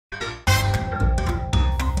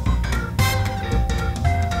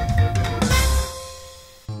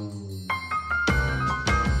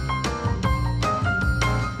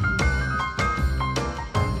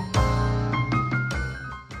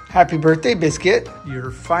Happy birthday, Biscuit.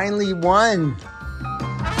 You're finally one.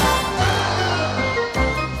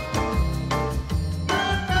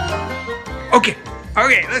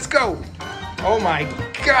 Okay, let's go. Oh my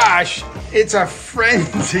gosh, it's a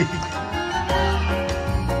frenzy.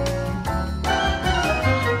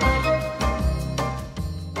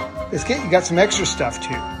 Biscuit, you got some extra stuff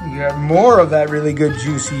too. You got more of that really good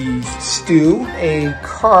juicy stew, a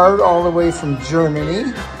card all the way from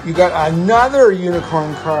Germany. You got another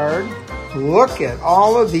unicorn card. Look at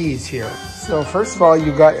all of these here. So first of all,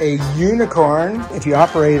 you got a unicorn. If you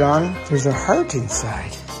operate on, there's a heart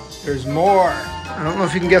inside. There's more. I don't know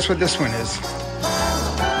if you can guess what this one is.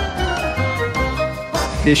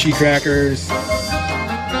 Fishy crackers.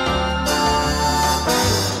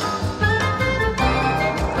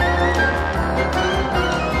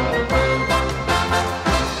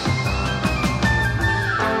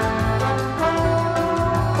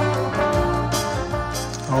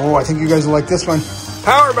 Oh, I think you guys will like this one.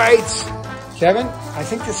 Power bites. Kevin, I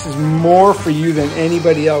think this is more for you than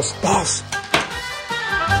anybody else. Balls.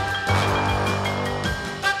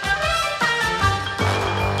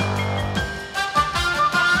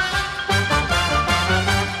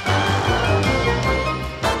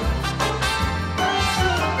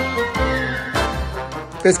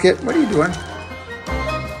 Biscuit, what are you doing?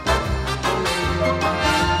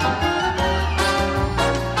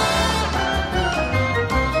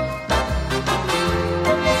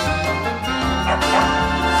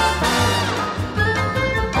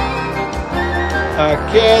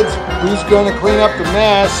 Kids, who's going to clean up the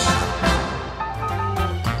mess?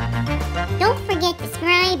 Don't forget to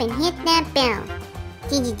subscribe and hit that bell.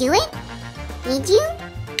 Did you do it? Did you?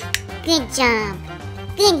 Good job.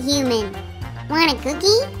 Good human. Want a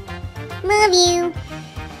cookie? Love you.